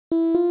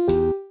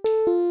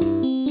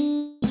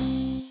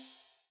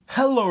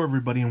Hello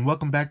everybody and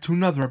welcome back to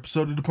another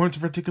episode of The Points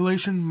of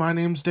Articulation. My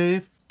name's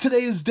Dave.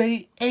 Today is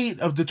day 8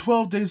 of the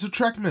 12 days of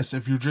Trekmas.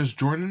 If you're just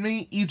joining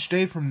me, each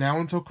day from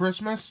now until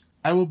Christmas,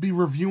 I will be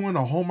reviewing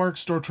a Hallmark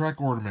Star Trek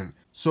ornament.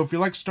 So if you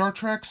like Star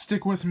Trek,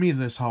 stick with me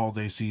this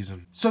holiday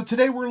season. So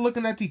today we're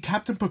looking at the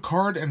Captain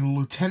Picard and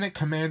Lieutenant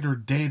Commander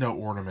Data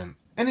ornament.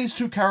 And these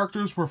two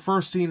characters were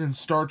first seen in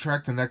Star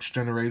Trek The Next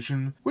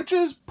Generation, which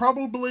is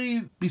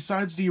probably,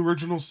 besides the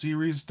original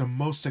series, the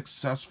most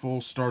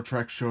successful Star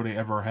Trek show they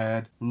ever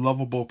had.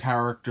 Lovable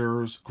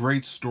characters,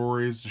 great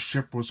stories, the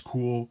ship was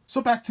cool.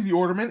 So back to the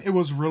ornament, it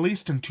was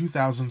released in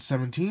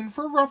 2017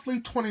 for roughly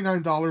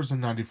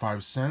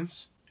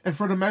 $29.95. And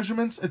for the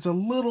measurements, it's a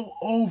little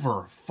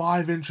over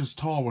 5 inches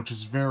tall, which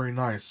is very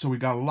nice. So we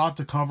got a lot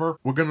to cover.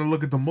 We're going to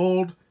look at the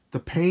mold, the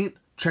paint,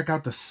 check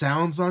out the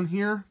sounds on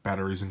here,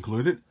 batteries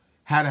included,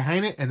 how to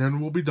hang it, and then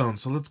we'll be done.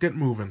 So let's get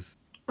moving.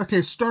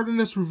 Okay, starting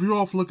this review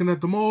off looking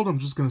at the mold, I'm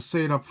just going to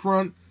say it up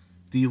front.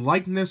 The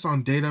likeness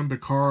on Data and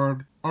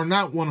Picard are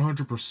not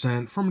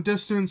 100%. From a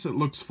distance, it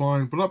looks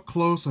fine, but up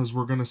close, as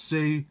we're going to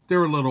see,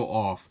 they're a little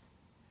off.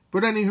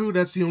 But anywho,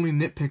 that's the only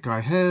nitpick I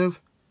have.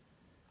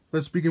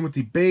 Let's begin with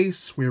the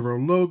base. We have our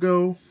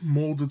logo,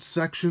 molded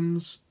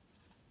sections,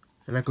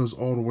 and that goes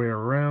all the way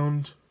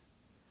around,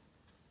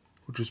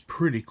 which is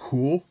pretty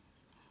cool.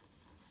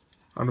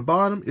 On the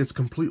bottom, it's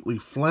completely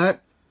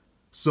flat,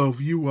 so if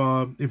you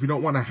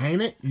don't want to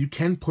hang it, you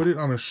can put it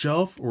on a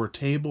shelf or a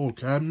table or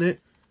cabinet.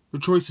 The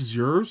choice is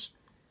yours.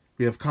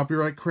 We have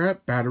copyright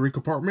crap, battery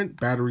compartment.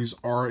 Batteries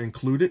are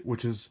included,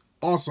 which is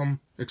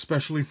awesome,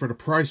 especially for the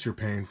price you're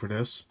paying for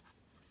this.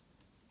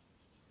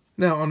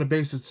 Now, on the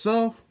base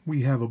itself,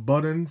 we have a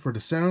button for the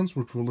sounds,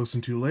 which we'll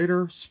listen to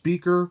later,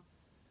 speaker,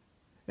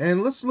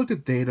 and let's look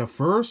at Data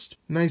first.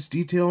 Nice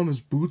detail on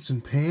his boots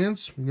and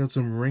pants. We got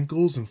some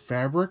wrinkles and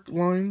fabric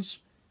lines.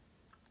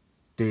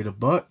 Data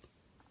butt.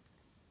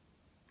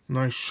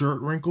 Nice shirt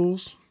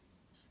wrinkles.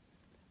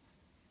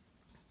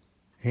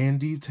 Hand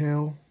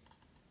detail.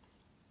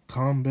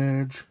 Comm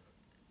badge.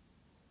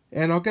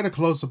 And I'll get a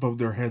close-up of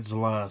their heads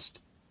last.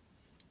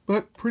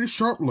 But pretty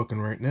sharp looking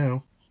right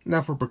now.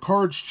 Now for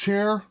Picard's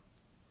chair.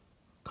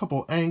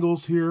 Couple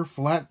angles here,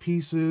 flat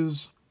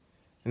pieces.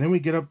 And then we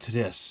get up to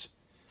this.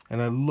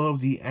 And I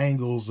love the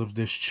angles of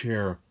this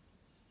chair.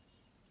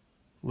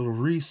 Little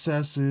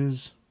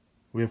recesses.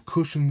 We have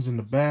cushions in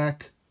the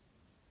back.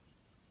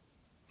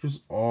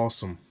 Just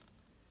awesome.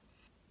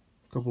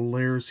 Couple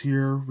layers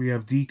here. We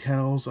have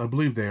decals, I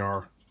believe they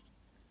are,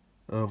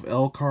 of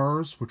L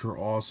cars, which are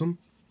awesome.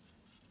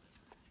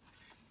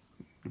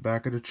 The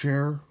back of the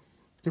chair.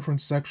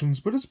 Different sections,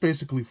 but it's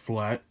basically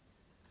flat.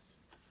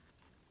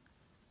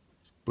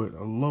 But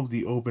I love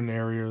the open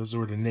areas,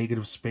 or the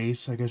negative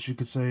space, I guess you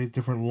could say.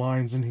 Different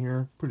lines in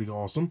here. Pretty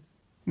awesome.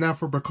 Now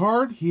for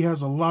Picard, he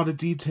has a lot of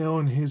detail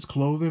in his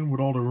clothing with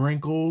all the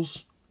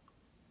wrinkles.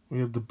 We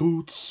have the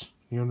boots,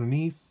 the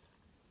underneath.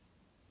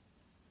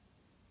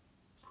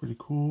 Pretty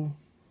cool.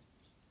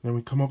 Then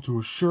we come up to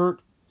his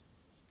shirt,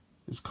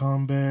 his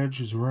comm badge,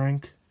 his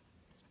rank,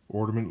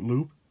 ornament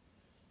loop.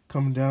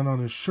 Coming down on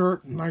his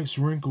shirt, nice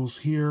wrinkles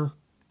here.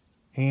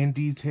 Hand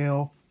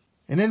detail.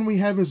 And then we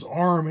have his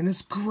arm and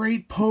his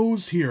great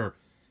pose here.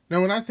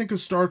 Now when I think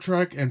of Star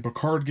Trek and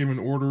Picard giving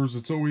orders,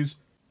 it's always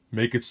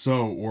make it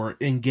so or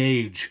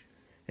engage.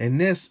 And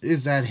this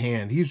is at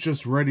hand. He's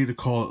just ready to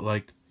call it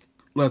like,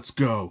 let's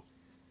go.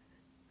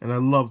 And I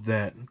love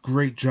that.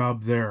 Great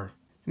job there.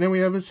 And then we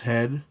have his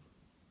head,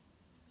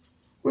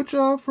 which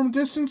from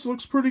distance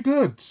looks pretty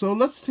good. So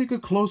let's take a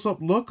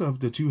close-up look of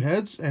the two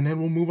heads and then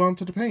we'll move on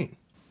to the paint.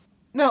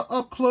 Now,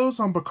 up close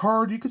on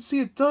Picard, you can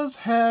see it does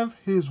have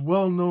his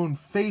well-known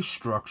face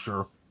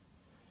structure,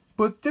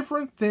 but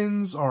different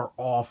things are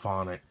off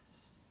on it.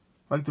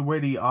 Like the way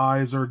the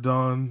eyes are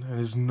done and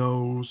his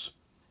nose.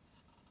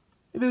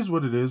 It is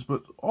what it is,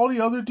 but all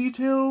the other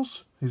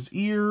details, his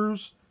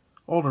ears,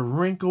 all the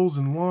wrinkles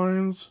and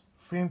lines,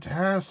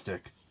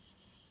 fantastic.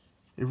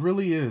 It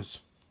really is.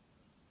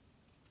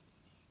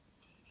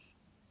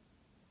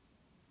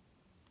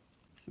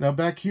 Now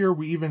back here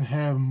we even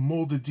have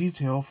molded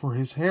detail for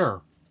his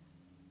hair,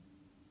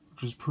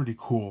 which is pretty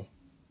cool.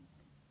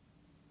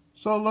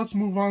 So let's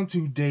move on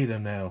to Data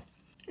now.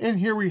 And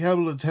here we have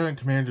Lieutenant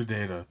Commander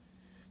Data.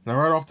 Now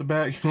right off the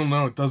bat, you'll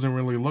know it doesn't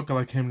really look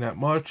like him that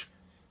much.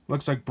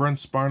 Looks like Brent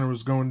Spiner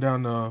was going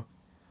down the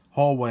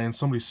hallway and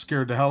somebody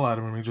scared the hell out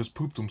of him and he just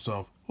pooped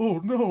himself.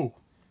 Oh no!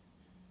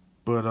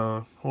 But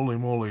holy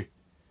moly.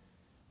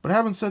 But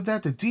having said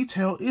that, the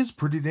detail is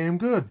pretty damn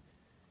good.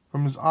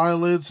 From his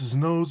eyelids, his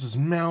nose, his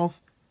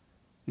mouth.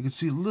 You can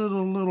see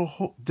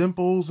little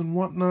dimples and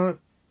whatnot.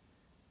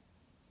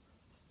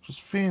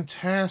 Just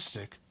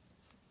fantastic.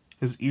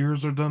 His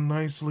ears are done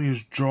nicely.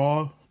 His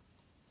jaw.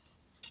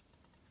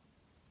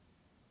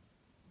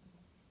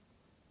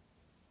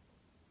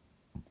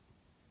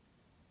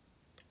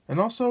 And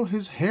also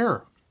his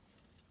hair.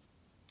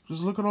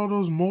 Just look at all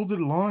those molded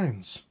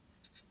lines.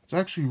 It's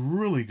actually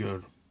really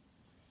good.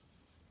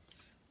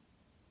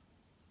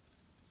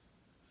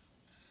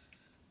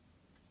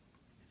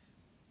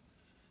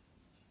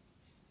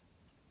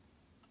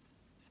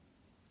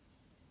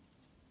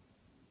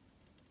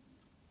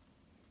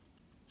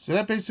 So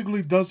that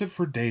basically does it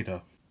for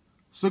Data.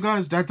 So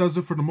guys, that does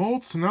it for the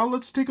mold. So now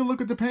let's take a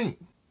look at the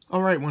paint.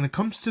 Alright, when it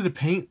comes to the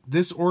paint,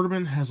 this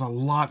ornament has a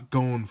lot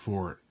going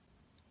for it.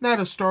 Now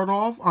to start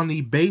off, on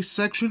the base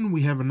section,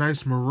 we have a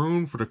nice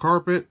maroon for the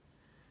carpet.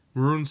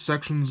 Maroon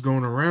sections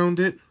going around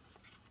it.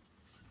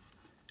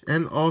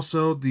 And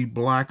also the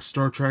black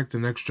Star Trek The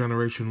Next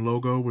Generation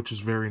logo, which is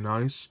very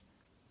nice.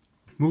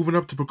 Moving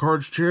up to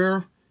Picard's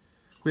chair,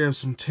 we have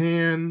some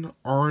tan,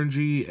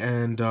 orangey,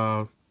 and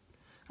I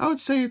would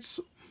say it's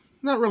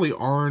not really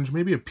orange,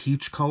 maybe a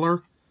peach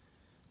color.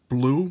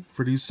 Blue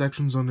for these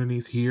sections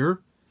underneath here.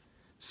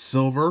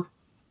 Silver,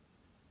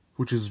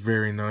 which is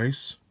very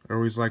nice. I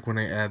always like when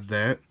they add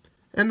that.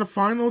 And the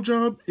final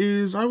job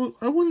is, I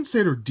wouldn't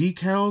say they're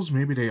decals,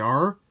 maybe they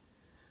are.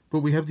 But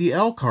we have the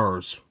L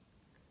cars,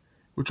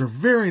 which are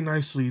very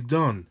nicely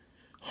done.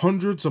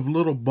 Hundreds of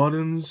little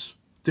buttons,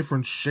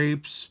 different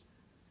shapes.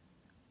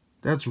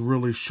 That's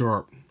really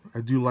sharp.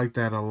 I do like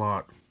that a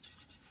lot.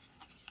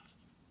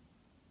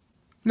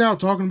 Now,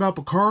 talking about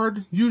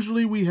Picard,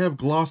 usually we have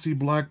glossy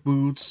black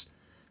boots.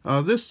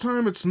 This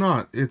time it's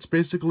not. It's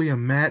basically a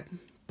matte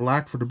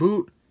black for the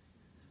boot,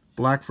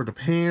 black for the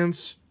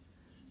pants.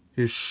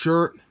 His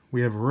shirt,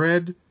 we have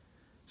red,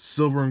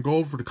 silver and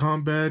gold for the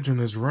comm badge and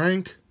his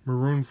rank,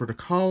 maroon for the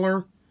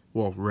collar,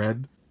 well,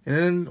 red. And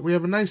then we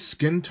have a nice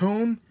skin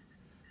tone,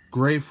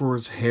 gray for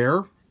his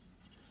hair,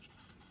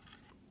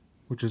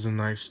 which is a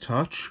nice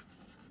touch.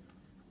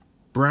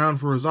 Brown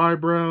for his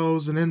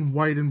eyebrows, and then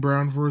white and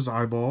brown for his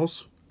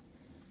eyeballs.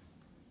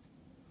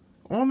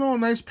 All in all, a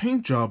nice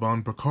paint job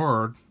on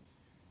Picard.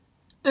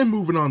 And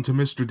moving on to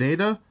Mr.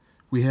 Data,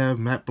 we have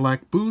matte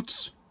black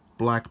boots,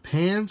 black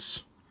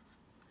pants,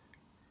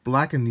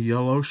 black and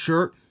yellow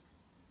shirt,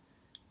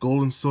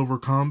 gold and silver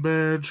comm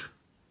badge,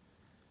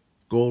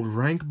 gold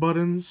rank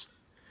buttons.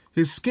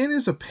 His skin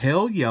is a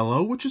pale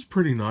yellow, which is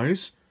pretty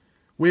nice.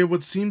 We have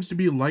what seems to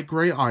be light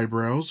gray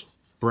eyebrows,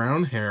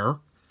 brown hair,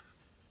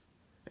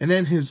 and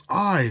then his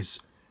eyes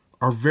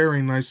are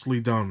very nicely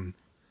done.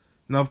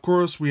 Now, of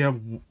course, we have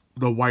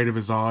the white of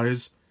his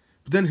eyes,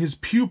 but then his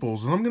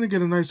pupils, and I'm going to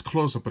get a nice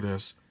close-up of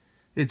this.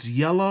 It's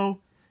yellow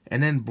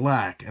and then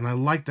black, and I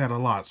like that a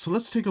lot. So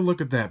let's take a look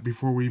at that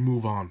before we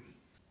move on.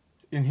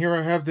 And here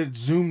I have that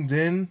zoomed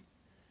in,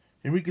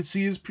 and we can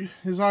see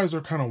his eyes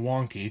are kind of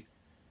wonky,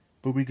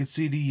 but we can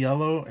see the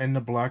yellow and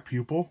the black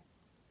pupil.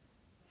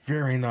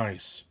 Very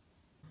nice.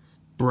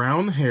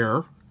 Brown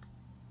hair,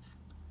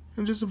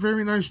 and just a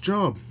very nice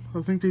job.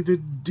 I think they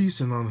did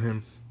decent on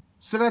him.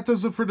 So that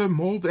does it for the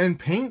mold and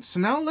paint. So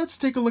now let's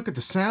take a look at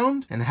the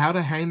sound and how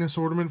to hang this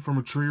ornament from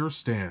a tree or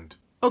stand.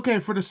 Okay,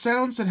 for the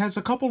sounds, it has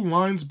a couple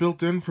lines built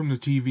in from the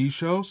TV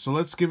show, so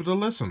let's give it a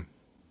listen.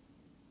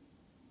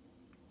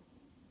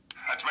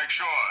 Let's make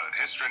sure that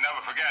history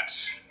never forgets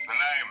the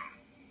name,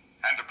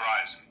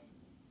 Enterprise.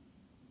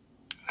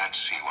 Let's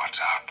see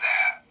what's out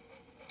there.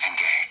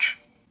 Engage.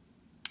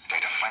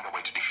 Data, find a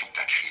way to defeat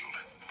that shield.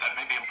 That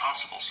may be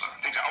impossible, sir.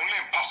 Things are only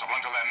impossible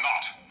until they're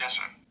not. Yes,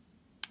 sir.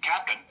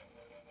 Captain,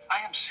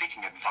 I am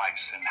seeking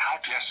advice in how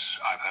to... Yes,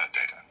 I've heard,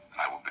 Data. And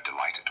I will be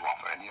delighted to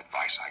offer any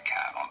advice I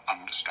can on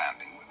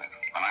understanding women.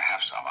 When I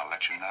have some, I'll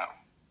let you know.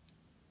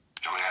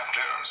 Do we have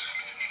terrors?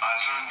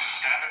 Answering to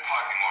standard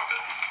parking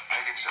orbit.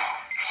 Make it so.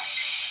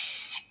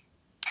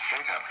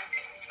 Data,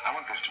 I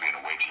want this to be an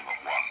away team of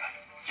one.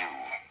 You.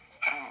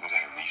 I don't think there's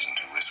any reason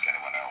to risk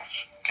anyone else.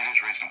 It is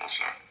reasonable,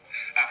 sir.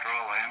 After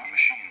all, I am a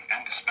machine.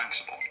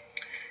 Indispensable.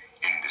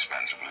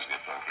 Indispensable is the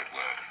appropriate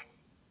word.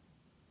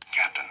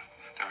 Captain,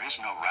 there is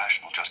no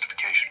rational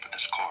justification for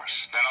this course.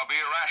 Then I'll be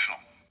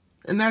irrational.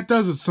 And that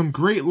does it. Some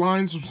great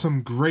lines from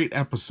some great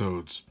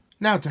episodes.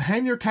 Now, to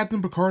hang your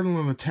Captain Picard and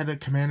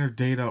Lieutenant Commander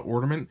Data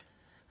ornament,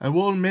 I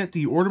will admit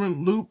the ornament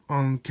loop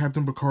on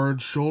Captain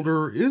Picard's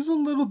shoulder is a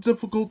little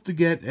difficult to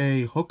get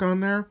a hook on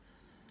there.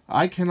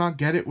 I cannot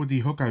get it with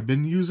the hook I've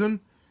been using,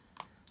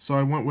 so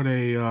I went with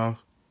a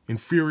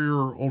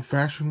inferior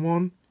old-fashioned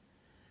one.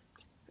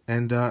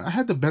 And I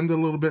had to bend it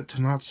a little bit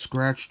to not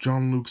scratch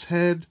John Luke's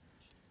head,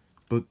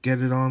 but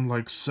get it on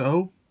like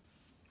so,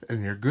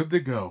 and you're good to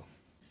go.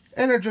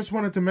 And I just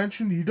wanted to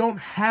mention, you don't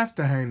have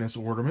to hang this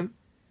ornament.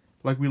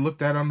 Like we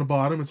looked at on the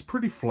bottom, it's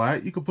pretty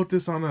flat. You could put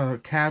this on a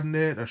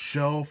cabinet, a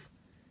shelf.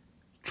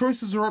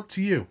 Choices are up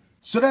to you.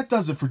 So that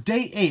does it for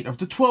day 8 of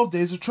the 12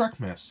 Days of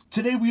Trekmas.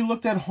 Today we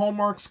looked at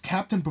Hallmark's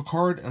Captain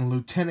Picard and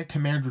Lieutenant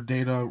Commander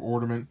Data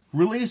ornament,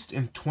 released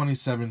in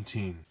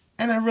 2017.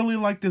 And I really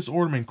like this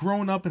ornament.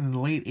 Growing up in the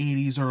late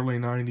 80s, early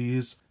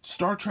 90s,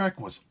 Star Trek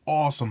was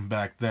awesome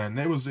back then.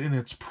 It was in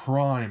its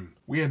prime.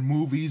 We had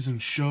movies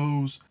and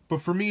shows,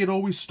 but for me it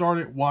always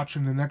started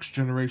watching The Next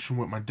Generation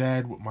with my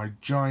dad, with my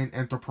giant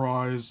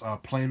Enterprise.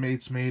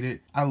 Playmates made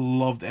it. I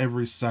loved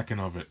every second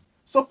of it.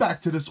 So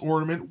back to this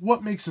ornament,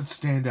 what makes it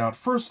stand out?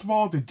 First of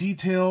all, the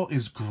detail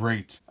is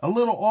great. A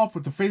little off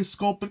with the face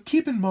sculpt, but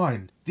keep in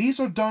mind, these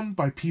are done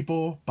by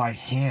people by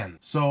hand.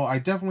 So I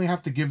definitely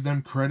have to give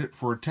them credit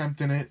for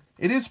attempting it.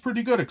 It is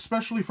pretty good,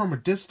 especially from a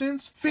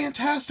distance.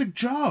 Fantastic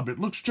job, it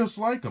looks just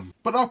like him.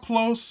 But up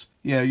close,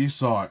 yeah, you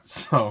saw it.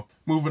 So,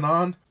 moving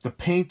on, the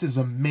paint is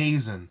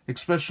amazing,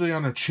 especially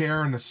on a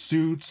chair and the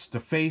suits,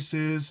 the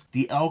faces,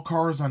 the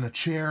L-cars on a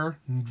chair.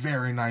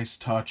 Very nice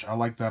touch, I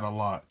like that a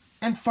lot.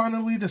 And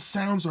finally, the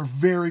sounds are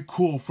very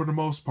cool for the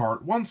most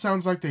part. One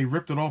sounds like they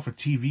ripped it off a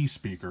TV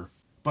speaker.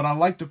 But I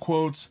like the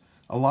quotes.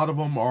 A lot of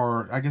them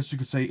are, I guess you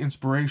could say,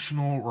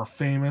 inspirational or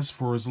famous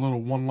for his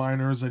little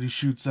one-liners that he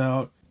shoots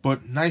out.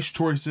 But nice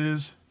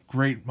choices,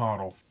 great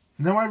model.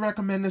 Now I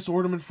recommend this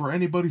ornament for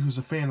anybody who's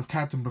a fan of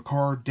Captain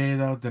Picard,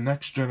 Data, The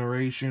Next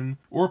Generation,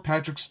 or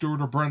Patrick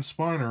Stewart or Brent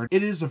Spiner.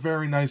 It is a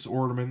very nice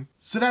ornament.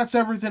 So that's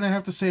everything I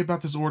have to say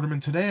about this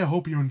ornament today. I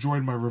hope you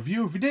enjoyed my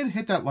review. If you did,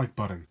 hit that like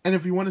button. And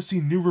if you want to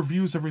see new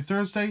reviews every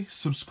Thursday,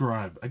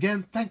 subscribe.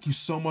 Again, thank you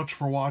so much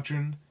for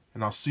watching,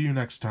 and I'll see you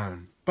next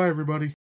time. Bye everybody.